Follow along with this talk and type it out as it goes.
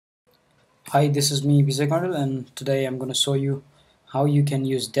Hi, this is me, Xcode, and today I'm going to show you how you can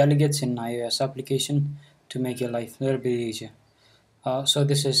use delegates in iOS application to make your life a little bit easier. So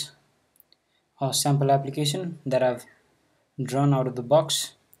this is a sample application that I've drawn out of the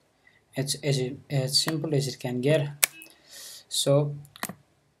box. It's as simple as it can get. So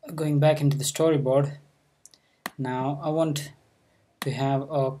going back into the storyboard, now I want to have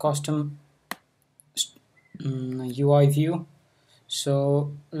a custom UI view.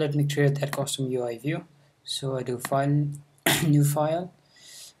 So let me create that custom UI view. So I do file, new file,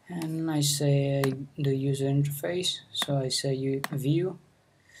 and I say the user interface, so I say view.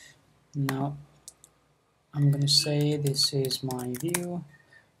 Now I'm gonna say this is my view.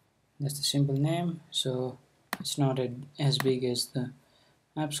 That's the simple name, so it's not as big as the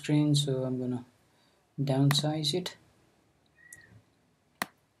app screen, so I'm gonna downsize it.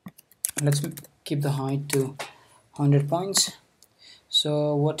 Let's keep the height to 100 points.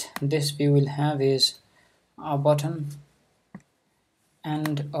 So what this view will have is a button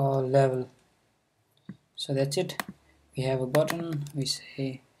and a level. So that's it. We have a button, we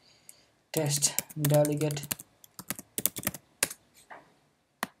say test delegate.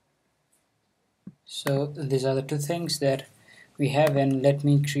 So these are the two things that we have, and let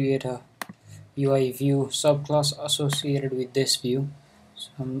me create a UI view subclass associated with this view.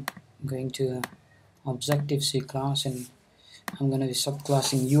 So I'm going to Objective-C class and I'm going to be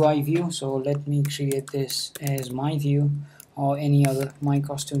subclassing UI view. So let me create this as my view or any other my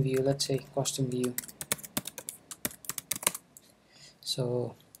custom view. Let's say custom view.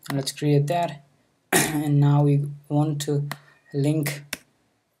 So let's create that and now we want to link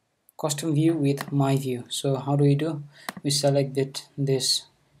custom view with my view. So how do we do? We select this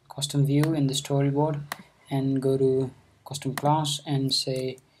custom view in the storyboard and go to custom class and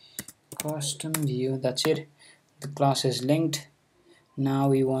say custom view. That's it. The class is linked. Now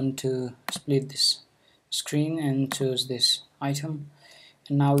we want to split this screen and choose this item,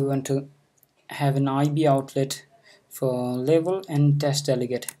 and now we want to have an IB outlet for label and test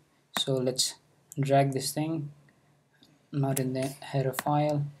delegate. So let's drag this thing, not in the header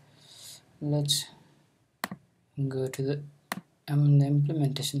file. Let's go to the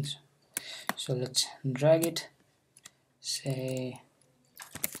implementations. So let's drag it, say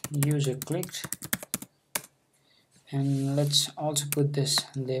user clicked, and let's also put this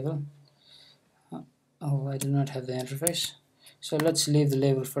label. Oh, I do not have the interface, so let's leave the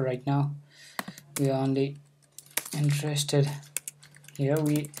label for right now. We are only interested here.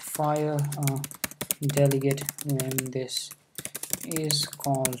 We fire a delegate when this is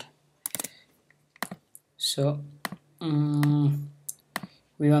called. So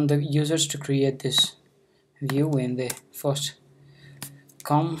we want the users to create this view when they first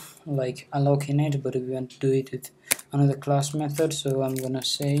come, like alloc init, but we want to do it with another class method. So I'm gonna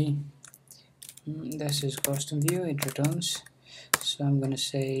say this is custom view, it returns. So I'm gonna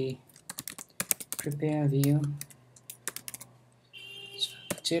say prepare view. So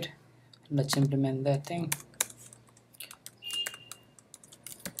that's it. Let's implement that thing.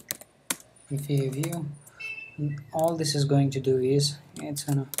 Prepare view. All this is going to do is it's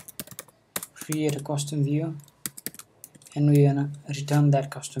gonna create a custom view and we're gonna return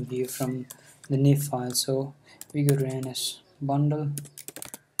that custom view from the nif file. So we go to ns bundle,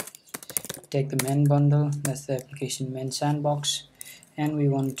 take the main bundle, that's the application main sandbox, and we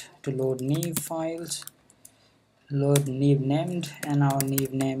want to load nif files, load nif named, and our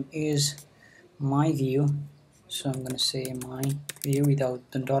nif name is my view. So I'm gonna say my view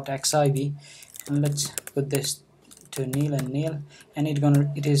without the .xib, and let's put this to nil and nil, and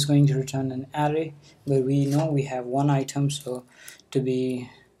it is going to return an array, but we know we have one item, so to be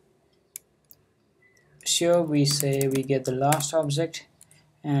sure we say we get the last object,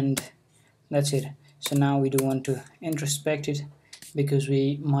 and that's it. So now we do want to introspect it because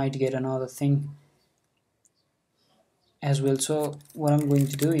we might get another thing as well. So what I'm going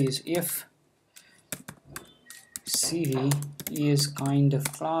to do is if cv is kind of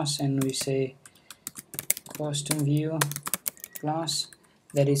class, and we say custom view class,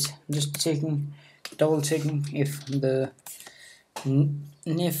 that is just double checking if the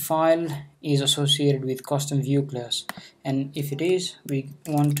nif file is associated with custom view class, and if it is, we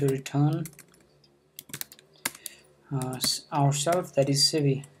want to return ourselves, that is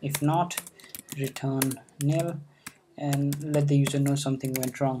cv. If not, return nil and let the user know something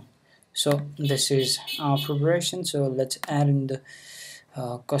went wrong. So this is our preparation. So let's add in the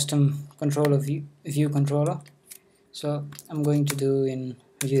custom controller view controller. So I'm going to do in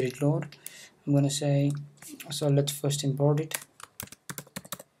view reload. I'm going to say, so let's first import it.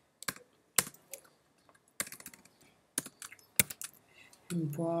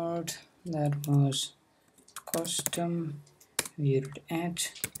 Import that was custom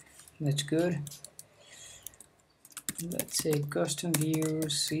view.h. That's good. Let's say custom view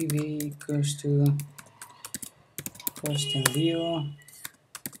cv equals to custom view.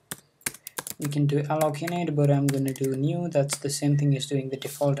 We can do alloc init, but I'm going to do new. That's the same thing as doing the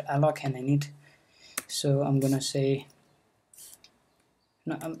default alloc and init. So I'm going to say,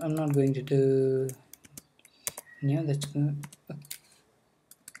 no, I'm not going to do new. That's going to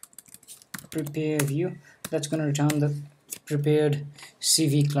prepare view. That's going to return the prepared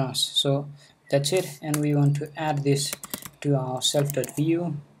cv class. So that's it, and we want to add this to our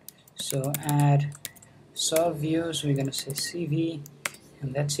self.view. So add solve views. We're going to say cv,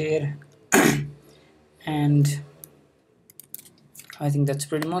 and that's it. And I think that's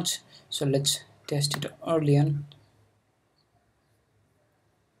pretty much. So let's test it early on.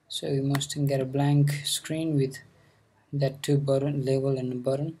 So we must get a blank screen with that two button label and a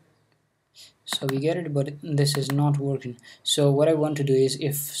button. So we get it, but this is not working. So what I want to do is,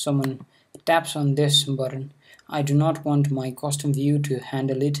 if someone taps on this button, I do not want my custom view to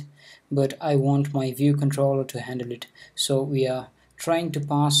handle it, but I want my view controller to handle it. So we are trying to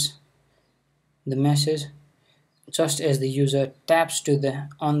pass the message just as the user taps to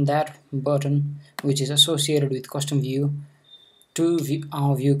on that button, which is associated with custom view, to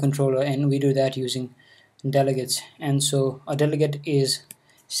our view controller, and we do that using delegates. And so a delegate is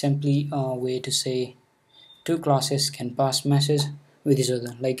simply a way to say two classes can pass message with each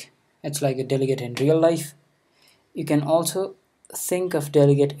other. Like, it's like a delegate in real life. You can also think of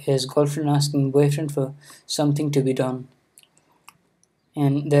delegate as girlfriend asking boyfriend for something to be done.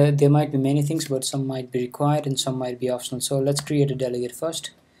 And there might be many things, but some might be required and some might be optional. So let's create a delegate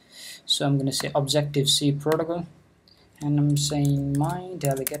first. So I'm going to say Objective-C protocol, and I'm saying my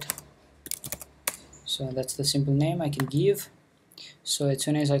delegate. So that's the simple name I can give. So as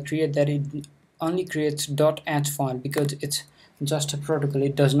soon as I create that, it only creates .h file because it's just a protocol.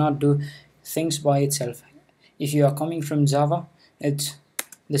 It does not do things by itself. If you are coming from Java, it's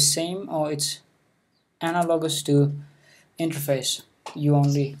the same, or it's analogous to interface. You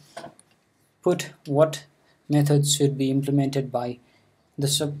only put what methods should be implemented by the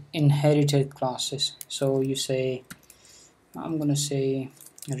sub-inherited classes. So you say, I'm going to say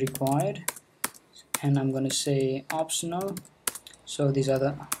required, and I'm going to say optional. So these are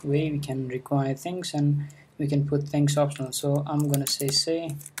the way we can require things, and we can put things optional. So I'm going to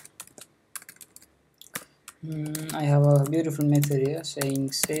say I have a beautiful method here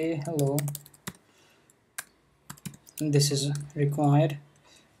saying say hello. This is required,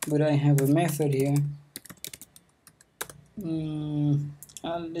 but I have a method here.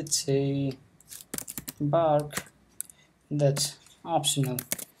 Let's say bark, that's optional.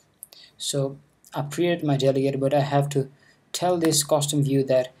 So I create my delegate, but I have to tell this custom view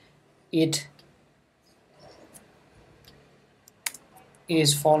that it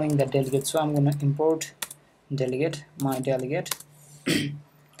is following the delegate. So I'm going to import delegate, my delegate. Let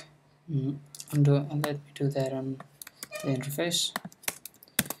me do that on the interface.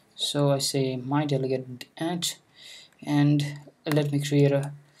 So I say my delegate add, and let me create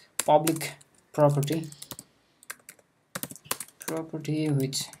a public property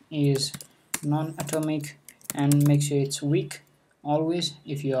which is non-atomic, and make sure it's weak always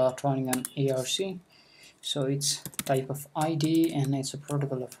if you are running an ARC. So it's type of ID, and it's a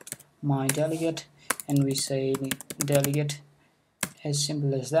protocol of my delegate, and we say delegate, as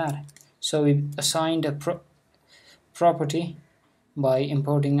simple as that. So we assigned a property by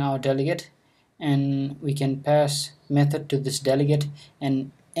importing our delegate, and we can pass method to this delegate,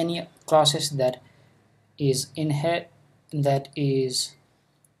 and any classes that is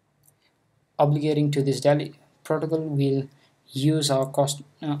obligating to this protocol will use our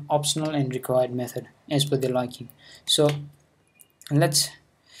optional and required method as per their liking. So let's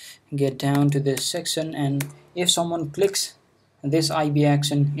get down to this section, and if someone clicks, this IB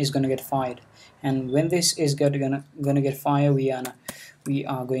action is going to get fired, and when this is gonna get fired, we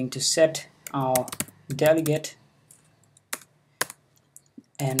are going to set our delegate,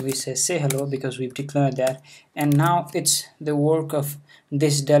 and we say hello because we've declared that, and now it's the work of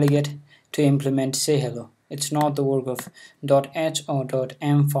this delegate to implement say hello. It's not the work of .h or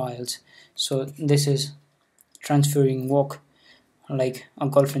 .m files. So this is transferring work, like a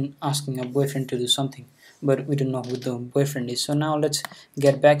girlfriend asking a boyfriend to do something, but we don't know who the boyfriend is. So now let's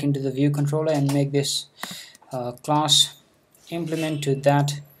get back into the view controller and make this class implement to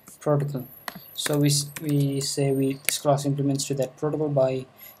that protocol. So we say this class implements to that protocol by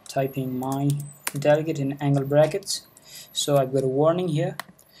typing my delegate in angle brackets. So I've got a warning here.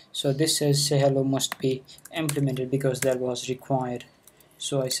 So this says say hello must be implemented because that was required.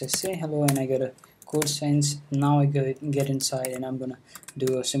 So I say hello and I get a code sense. Now I get inside and I'm gonna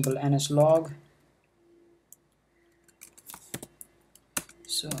do a simple ns log.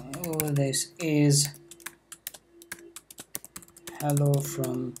 So this is hello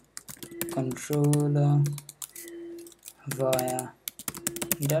from controller via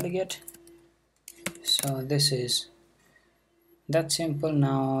delegate. So this is that simple.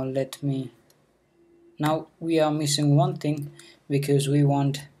 Now we are missing one thing, because we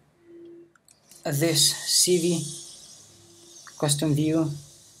want this CV custom views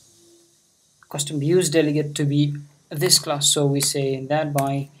delegate to be this class. So we say that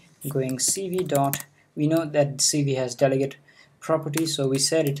by going CV dot, we know that CV has delegate property, so we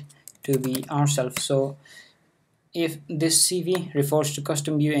set it to be ourselves. So if this CV refers to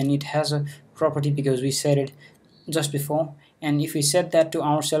custom view and it has a property because we set it just before, and if we set that to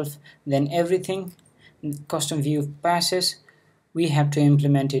ourselves, then everything custom view passes, we have to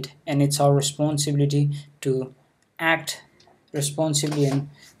implement it, and it's our responsibility to act responsibly and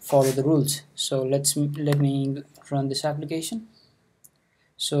follow the rules. So let me run this application.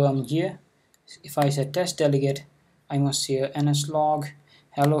 So I'm here. If I say test delegate, I must see a ns log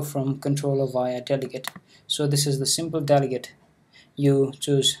hello from controller via delegate. So this is the simple delegate. You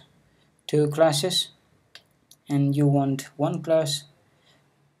choose two classes and you want one class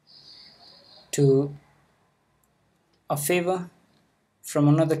to a favor from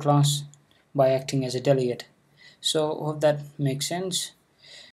another class by acting as a delegate. So hope that makes sense.